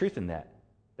element of truth in that.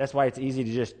 That's why it's easy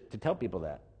to tell people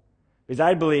that. Because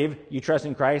I believe you trust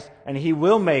in Christ and He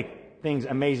will make things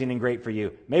amazing and great for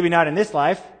you. Maybe not in this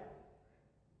life,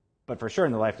 but for sure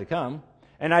in the life to come.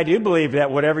 And I do believe that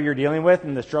whatever you're dealing with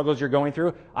and the struggles you're going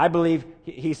through, I believe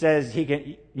he says he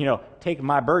can, take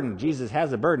my burden. Jesus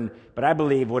has a burden, but I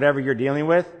believe whatever you're dealing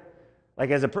with,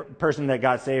 like as a person that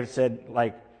got saved said,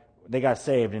 like, they got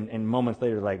saved and moments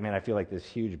later, like, man, I feel like this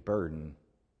huge burden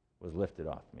was lifted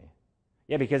off me.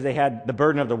 Yeah, because they had the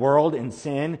burden of the world and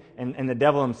sin and the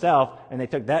devil himself, and they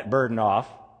took that burden off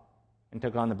and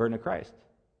took on the burden of Christ.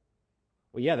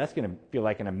 Well, yeah, that's going to feel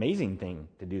like an amazing thing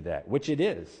to do that, which it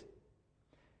is.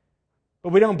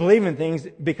 But we don't believe in things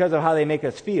because of how they make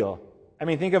us feel. I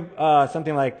mean, think of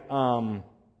something like,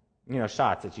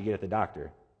 shots that you get at the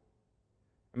doctor.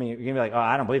 I mean, you're going to be like, oh,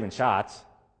 I don't believe in shots.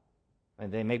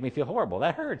 And they make me feel horrible.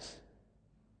 That hurts.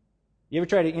 You ever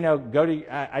try to, go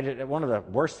to, one of the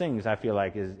worst things I feel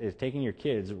like is taking your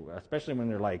kids, especially when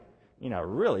they're like,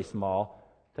 really small,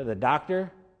 to the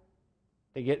doctor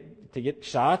to get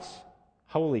shots?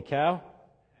 Holy cow.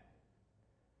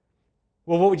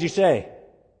 Well, what would you say?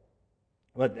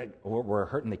 Well, we're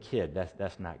hurting the kid.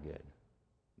 That's not good.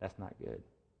 That's not good.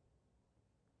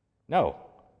 No,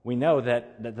 we know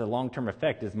that the long-term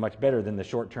effect is much better than the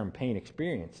short-term pain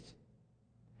experienced.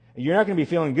 You're not going to be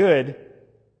feeling good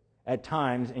at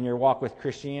times in your walk with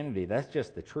Christianity. That's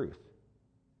just the truth.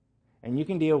 And you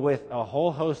can deal with a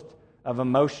whole host of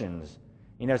emotions.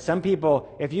 Some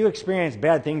people, if you experience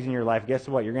bad things in your life, guess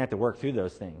what? You're going to have to work through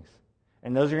those things.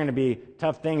 And those are going to be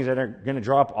tough things that are going to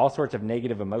draw up all sorts of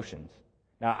negative emotions.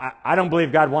 Now, I don't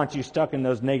believe God wants you stuck in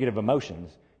those negative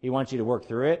emotions. He wants you to work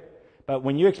through it. But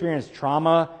when you experience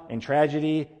trauma and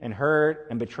tragedy and hurt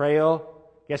and betrayal,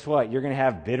 guess what? You're going to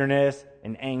have bitterness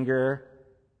and anger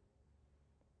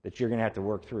that you're going to have to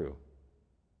work through,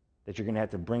 that you're going to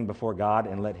have to bring before God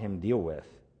and let Him deal with.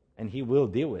 And He will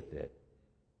deal with it.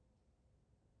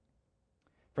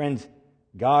 Friends,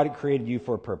 God created you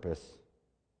for a purpose.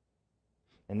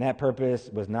 And that purpose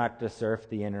was not to surf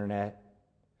the internet,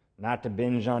 not to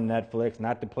binge on Netflix,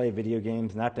 not to play video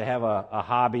games, not to have a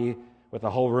hobby with a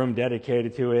whole room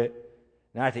dedicated to it,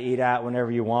 not to eat out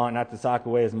whenever you want, not to sock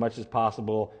away as much as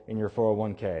possible in your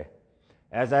 401k.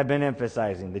 As I've been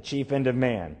emphasizing, the chief end of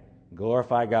man,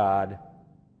 glorify God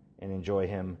and enjoy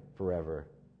Him forever.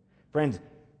 Friends,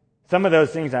 some of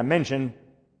those things I mentioned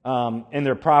in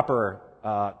their proper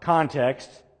context,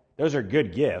 those are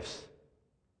good gifts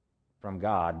from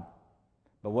God.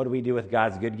 But what do we do with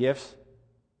God's good gifts?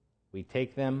 We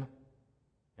take them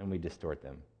and we distort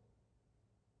them.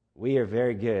 We are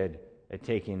very good at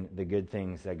taking the good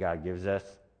things that God gives us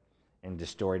and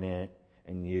distorting it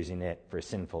and using it for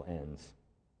sinful ends.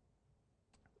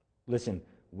 Listen,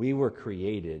 we were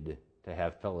created to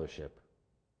have fellowship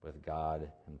with God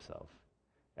Himself.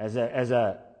 As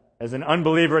an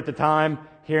unbeliever at the time,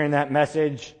 hearing that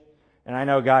message, and I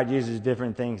know God uses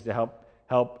different things to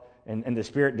help, and the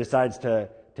Spirit decides to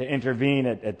intervene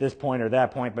at this point or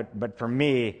that point, but for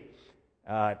me,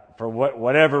 for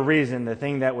whatever reason, the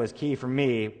thing that was key for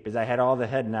me, because I had all the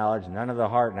head knowledge, none of the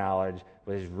heart knowledge,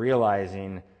 was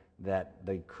realizing that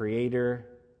the Creator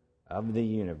of the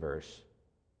universe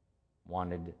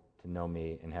wanted to know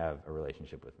me and have a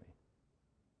relationship with me.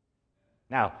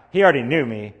 Now, He already knew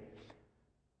me,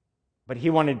 but He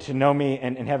wanted to know me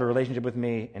and have a relationship with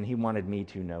me, and He wanted me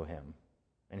to know Him.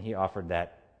 And He offered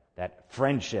that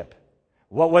friendship.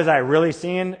 What was I really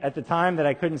seeing at the time that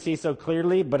I couldn't see so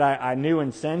clearly, but I knew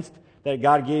and sensed that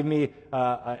God gave me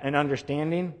an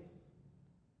understanding?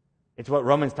 It's what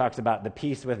Romans talks about, the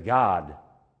peace with God.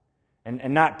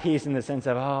 And not peace in the sense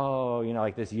of,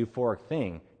 like this euphoric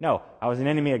thing. No, I was an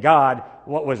enemy of God.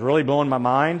 What was really blowing my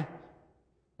mind,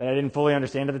 that I didn't fully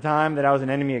understand at the time, that I was an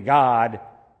enemy of God,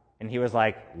 and He was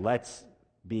like, let's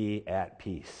be at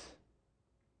peace.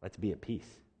 Let's be at peace.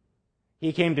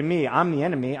 He came to me. I'm the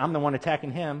enemy. I'm the one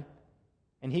attacking Him.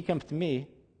 And He comes to me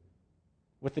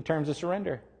with the terms of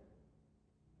surrender.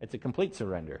 It's a complete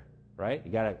surrender, right?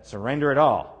 You got to surrender it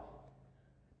all.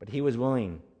 But He was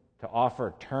willing to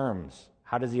offer terms.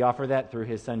 How does He offer that? Through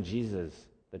His Son Jesus.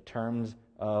 The terms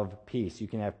of peace. You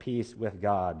can have peace with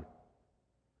God.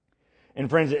 And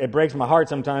friends, it breaks my heart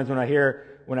sometimes when I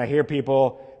hear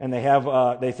people and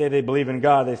they say they believe in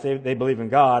God. They say they believe in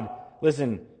God.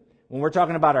 Listen, when we're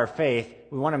talking about our faith,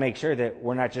 we want to make sure that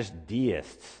we're not just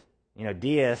deists.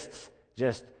 Deists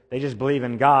they just believe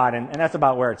in God, and that's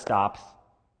about where it stops.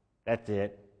 That's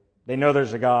it. They know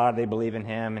there's a God, they believe in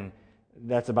Him, and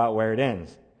that's about where it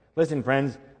ends. Listen,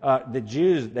 friends, the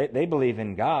Jews, they believe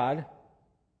in God.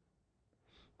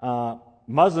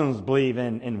 Muslims believe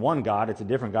in one God. It's a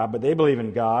different God, but they believe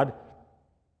in God.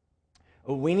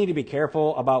 We need to be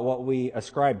careful about what we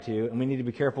ascribe to, and we need to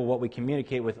be careful what we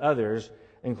communicate with others,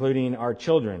 including our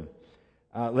children.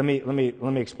 Let me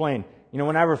explain.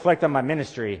 When I reflect on my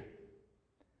ministry,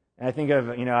 And I think of,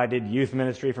 I did youth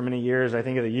ministry for many years. I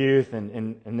think of the youth,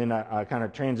 and then I kind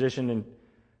of transitioned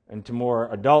into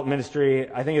more adult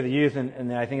ministry. I think of the youth, and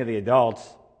then I think of the adults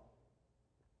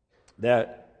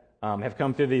that have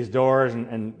come through these doors,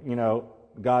 and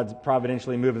God's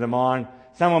providentially moved them on.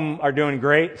 Some of them are doing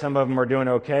great. Some of them are doing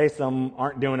okay. Some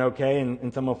aren't doing okay,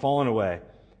 and some have fallen away.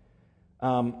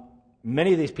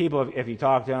 Many of these people, if you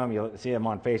talk to them, you'll see them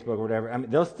on Facebook or whatever,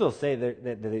 they'll still say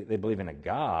that they believe in a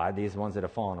God, these ones that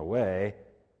have fallen away.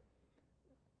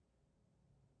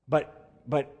 But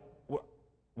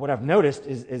what I've noticed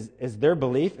is their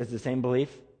belief is the same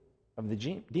belief of the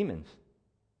demons.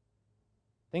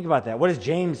 Think about that. What does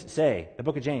James say? The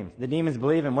book of James. The demons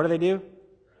believe, and what do?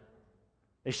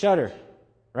 They shudder,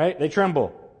 right? They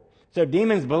tremble. So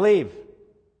demons believe.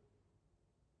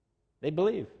 They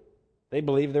believe. They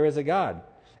believe there is a God.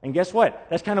 And guess what?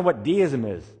 That's kind of what deism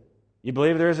is. You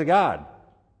believe there is a God.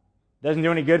 Doesn't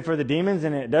do any good for the demons,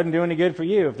 and it doesn't do any good for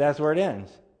you if that's where it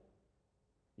ends.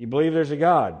 You believe there's a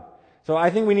God. So I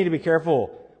think we need to be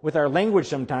careful with our language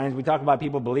sometimes. We talk about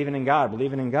people believing in God. You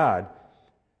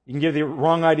can give the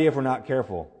wrong idea if we're not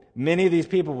careful. Many of these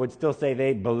people would still say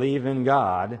they believe in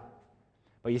God,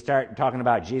 but you start talking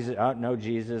about Jesus. Oh, no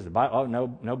Jesus. The Bible. Oh,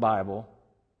 no Bible.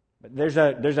 But there's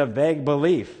a vague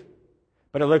belief.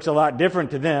 But it looks a lot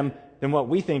different to them than what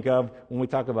we think of when we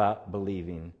talk about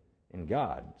believing in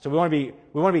God. So we want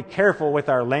to be careful with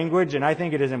our language, and I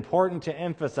think it is important to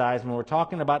emphasize when we're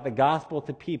talking about the gospel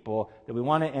to people that we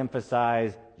want to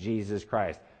emphasize Jesus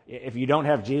Christ. If you don't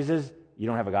have Jesus, you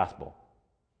don't have a gospel.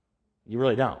 You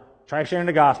really don't. Try sharing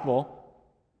the gospel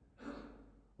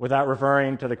without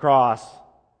referring to the cross,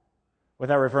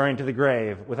 without referring to the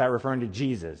grave, without referring to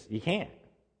Jesus. You can't.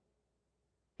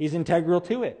 He's integral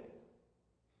to it.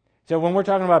 So when we're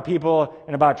talking about people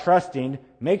and about trusting,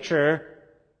 make sure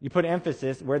you put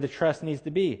emphasis where the trust needs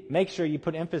to be. Make sure you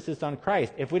put emphasis on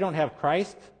Christ. If we don't have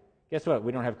Christ, guess what?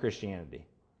 We don't have Christianity.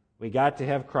 We got to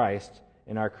have Christ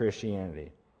in our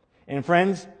Christianity. And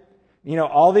friends,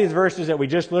 all these verses that we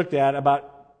just looked at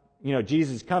about,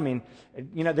 Jesus coming,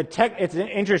 it's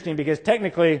interesting because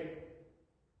technically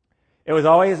it was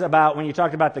always about, when you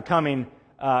talked about the coming,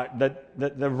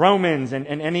 the Romans and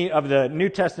any of the New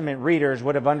Testament readers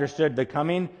would have understood the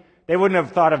coming. They wouldn't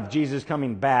have thought of Jesus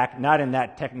coming back, not in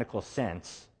that technical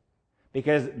sense.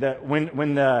 Because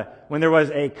when there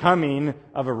was a coming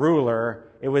of a ruler,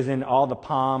 it was in all the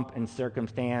pomp and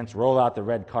circumstance, roll out the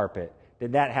red carpet.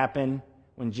 Did that happen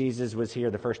when Jesus was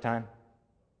here the first time?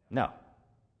 No.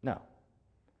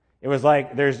 It was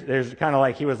like, there's kind of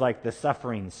like he was like the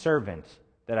suffering servant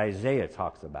that Isaiah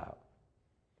talks about.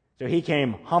 So he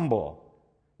came humble,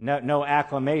 no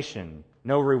acclamation,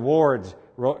 no rewards,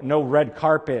 no red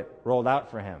carpet rolled out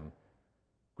for him.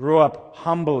 Grew up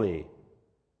humbly.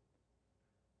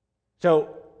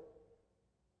 So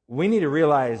we need to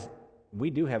realize we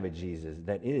do have a Jesus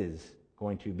that is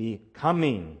going to be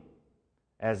coming,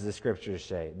 as the scriptures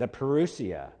say, the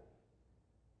parousia.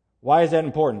 Why is that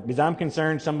important? Because I'm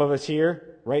concerned some of us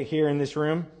here, right here in this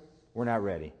room, we're not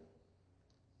ready.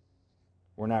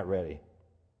 We're not ready.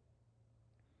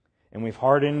 And we've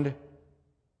hardened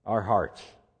our hearts.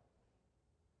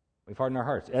 We've hardened our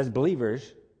hearts. As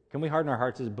believers, can we harden our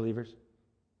hearts as believers?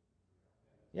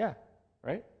 Yeah,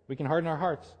 right? We can harden our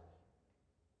hearts.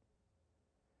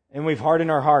 And we've hardened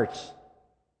our hearts.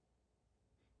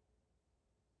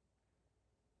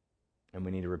 And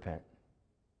we need to repent.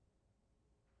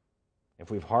 If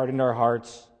we've hardened our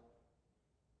hearts,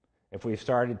 if we've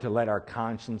started to let our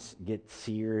conscience get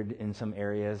seared in some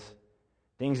areas,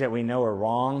 things that we know are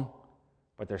wrong,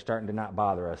 but they're starting to not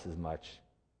bother us as much,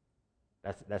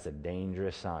 that's a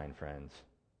dangerous sign, friends.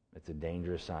 It's a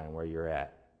dangerous sign where you're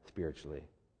at spiritually.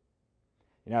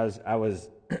 I was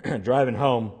driving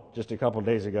home just a couple of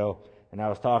days ago, and I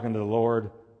was talking to the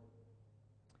Lord,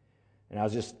 and I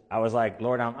was like,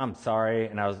 Lord, I'm sorry,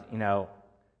 and I was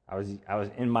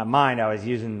in my mind, I was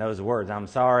using those words, I'm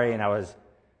sorry, and I was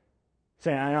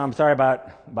saying, I'm sorry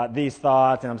about these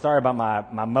thoughts, and I'm sorry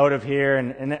about my motive here,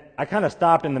 and I kind of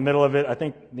stopped in the middle of it. I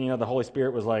think, the Holy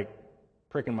Spirit was like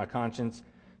pricking my conscience,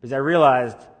 because I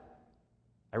realized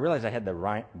I had the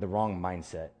wrong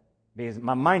mindset. Because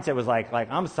my mindset was like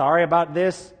I'm sorry about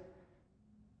this,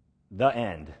 the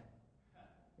end.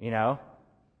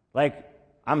 Like,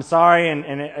 I'm sorry,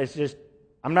 and it's just,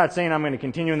 I'm not saying I'm going to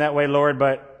continue in that way, Lord,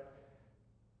 but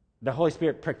the Holy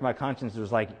Spirit pricked my conscience. It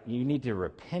was like, you need to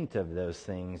repent of those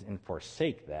things and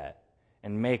forsake that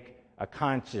and make a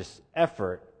conscious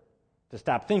effort to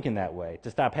stop thinking that way,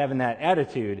 to stop having that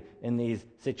attitude in these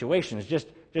situations. Just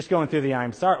going through the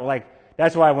I'm sorry. Like,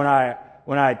 that's why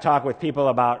when I talk with people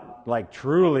about like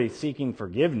truly seeking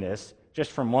forgiveness,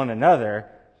 just from one another.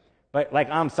 But like,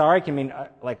 I'm sorry can mean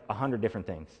like 100 different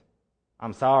things.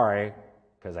 I'm sorry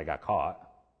because I got caught,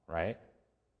 right?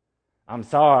 I'm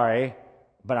sorry,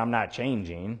 but I'm not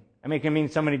changing. I mean, it can mean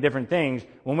so many different things.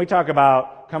 When we talk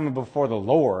about coming before the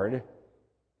Lord,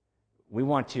 we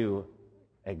want to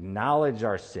acknowledge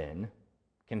our sin,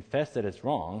 confess that it's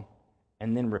wrong,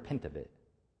 and then repent of it.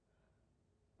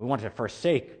 We want to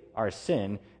forsake our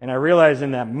sin. And I realized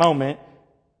in that moment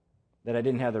that I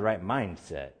didn't have the right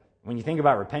mindset. When you think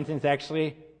about repentance,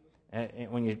 actually,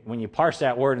 when you parse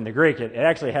that word in the Greek, it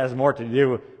actually has more to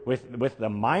do with the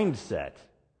mindset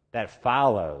that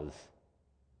follows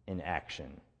in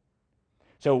action.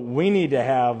 So we need to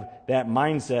have that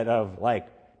mindset of, like,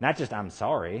 not just I'm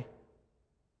sorry.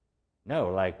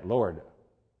 No, like, Lord,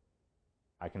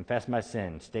 I confess my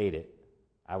sin, state it.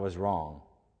 I was wrong.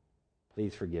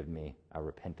 Please forgive me. I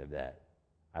repent of that.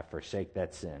 I forsake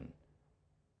that sin.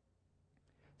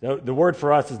 The word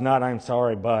for us is not I'm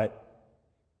sorry, but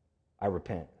I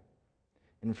repent.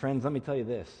 And friends, let me tell you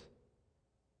this.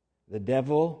 The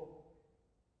devil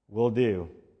will do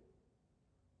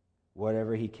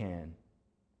whatever he can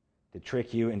to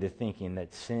trick you into thinking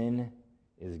that sin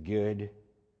is good,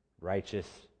 righteous,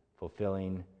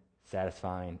 fulfilling,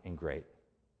 satisfying, and great.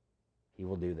 He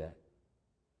will do that.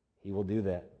 He will do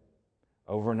that.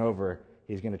 Over and over,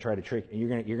 he's going to try to trick. You're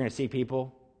going to see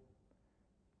people,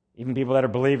 even people that are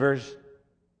believers,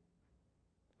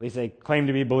 at least they claim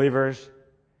to be believers,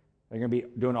 they're going to be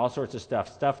doing all sorts of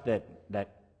stuff that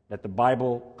the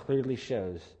Bible clearly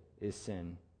shows is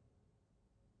sin.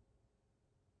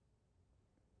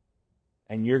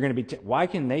 And you're going to be, why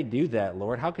can they do that,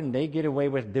 Lord? How can they get away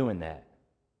with doing that?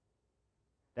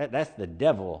 That's the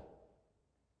devil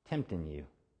tempting you.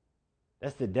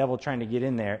 That's the devil trying to get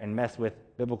in there and mess with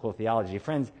biblical theology.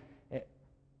 Friends,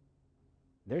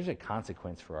 there's a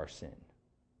consequence for our sin.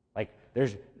 Like,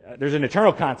 there's an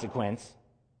eternal consequence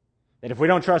that if we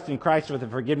don't trust in Christ for the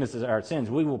forgiveness of our sins,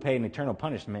 we will pay an eternal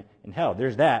punishment in hell.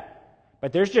 There's that.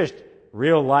 But there's just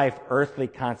real life, earthly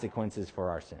consequences for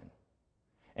our sin.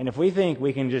 And if we think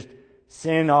we can just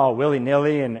sin all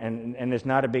willy-nilly and it's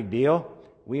not a big deal,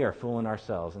 we are fooling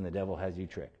ourselves and the devil has you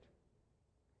tricked.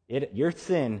 Your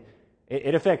sin,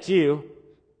 it affects you,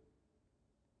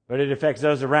 but it affects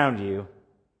those around you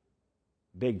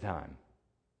big time.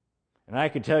 And I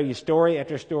could tell you story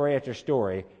after story after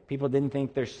story, people didn't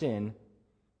think their sin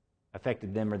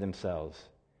affected them or themselves.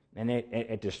 And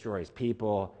it destroys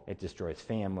people, it destroys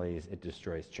families, it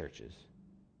destroys churches.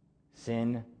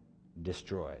 Sin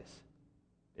destroys.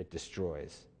 It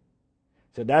destroys.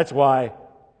 So that's why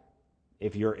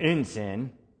if you're in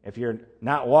sin, if you're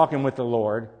not walking with the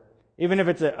Lord, even if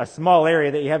it's a small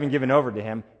area that you haven't given over to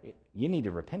Him, you need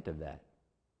to repent of that.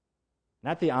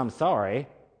 Not the I'm sorry,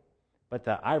 but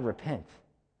the I repent,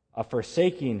 a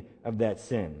forsaking of that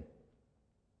sin.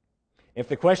 If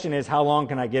the question is, how long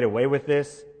can I get away with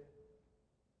this?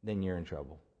 Then you're in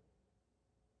trouble.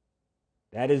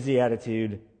 That is the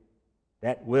attitude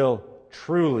that will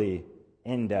truly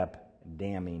end up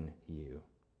damning you.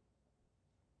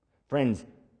 Friends,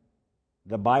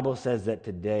 the Bible says that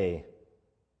today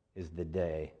is the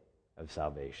day of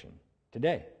salvation.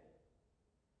 Today.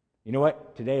 You know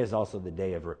what? Today is also the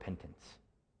day of repentance.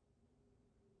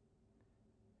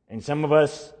 And some of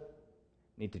us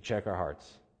need to check our hearts.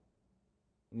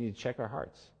 We need to check our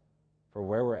hearts for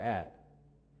where we're at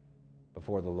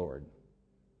before the Lord.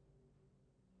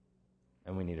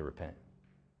 And we need to repent.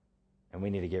 And we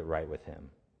need to get right with Him.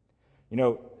 You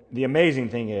know, the amazing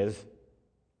thing is,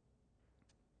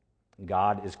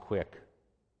 God is quick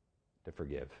to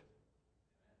forgive.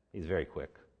 He's very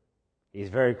quick. He's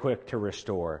very quick to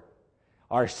restore.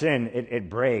 Our sin, it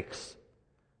breaks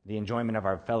the enjoyment of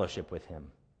our fellowship with Him.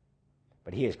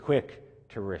 But He is quick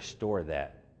to restore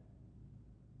that.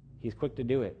 He's quick to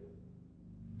do it.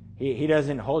 He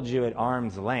doesn't hold you at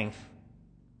arm's length.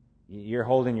 You're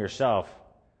holding yourself,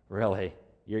 really.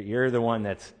 You're the one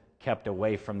that's kept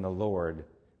away from the Lord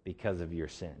because of your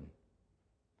sin.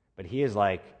 But He is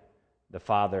like the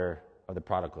father of the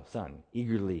prodigal son,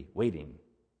 eagerly waiting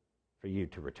for you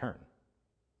to return,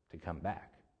 to come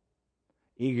back.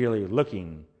 Eagerly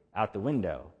looking out the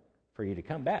window for you to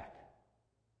come back.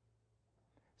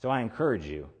 So I encourage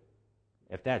you,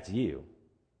 if that's you,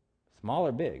 small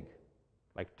or big,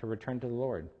 like to return to the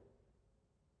Lord,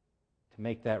 to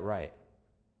make that right,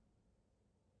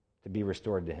 to be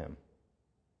restored to Him.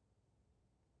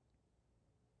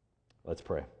 Let's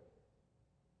pray.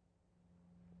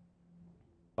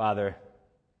 Father,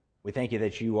 we thank You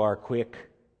that You are quick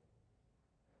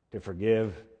to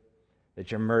forgive, that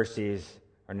Your mercies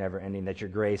are never ending, that Your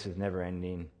grace is never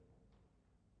ending,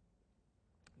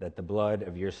 that the blood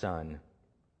of your Son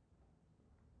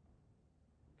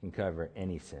can cover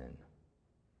any sin.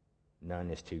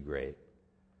 None is too great.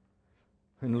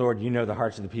 And Lord, you know the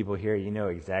hearts of the people here. You know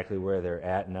exactly where they're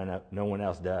at. No one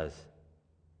else does.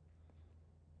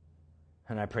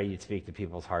 And I pray you'd speak to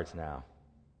people's hearts now.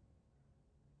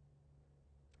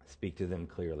 Speak to them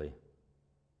clearly.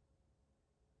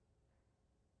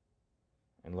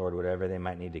 And Lord, whatever they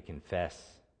might need to confess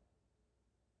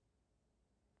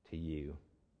to you,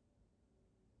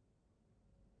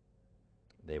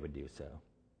 they would do so.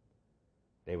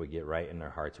 They would get right in their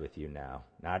hearts with you now.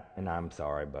 Not, and I'm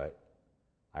sorry, but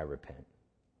I repent.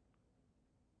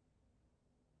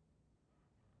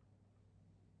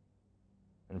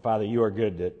 And Father, you are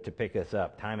good to pick us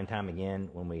up time and time again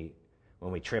when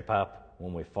we trip up,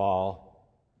 when we fall,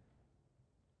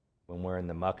 when we're in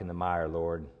the muck and the mire,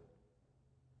 Lord.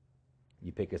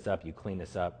 You pick us up, you clean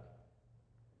us up.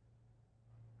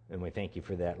 And we thank you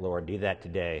for that, Lord. Do that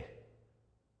today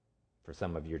for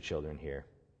some of your children here.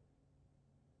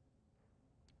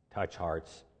 Touch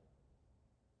hearts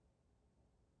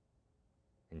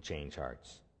and change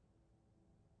hearts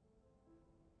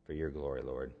for your glory,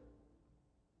 Lord.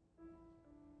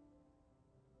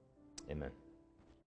 Amen.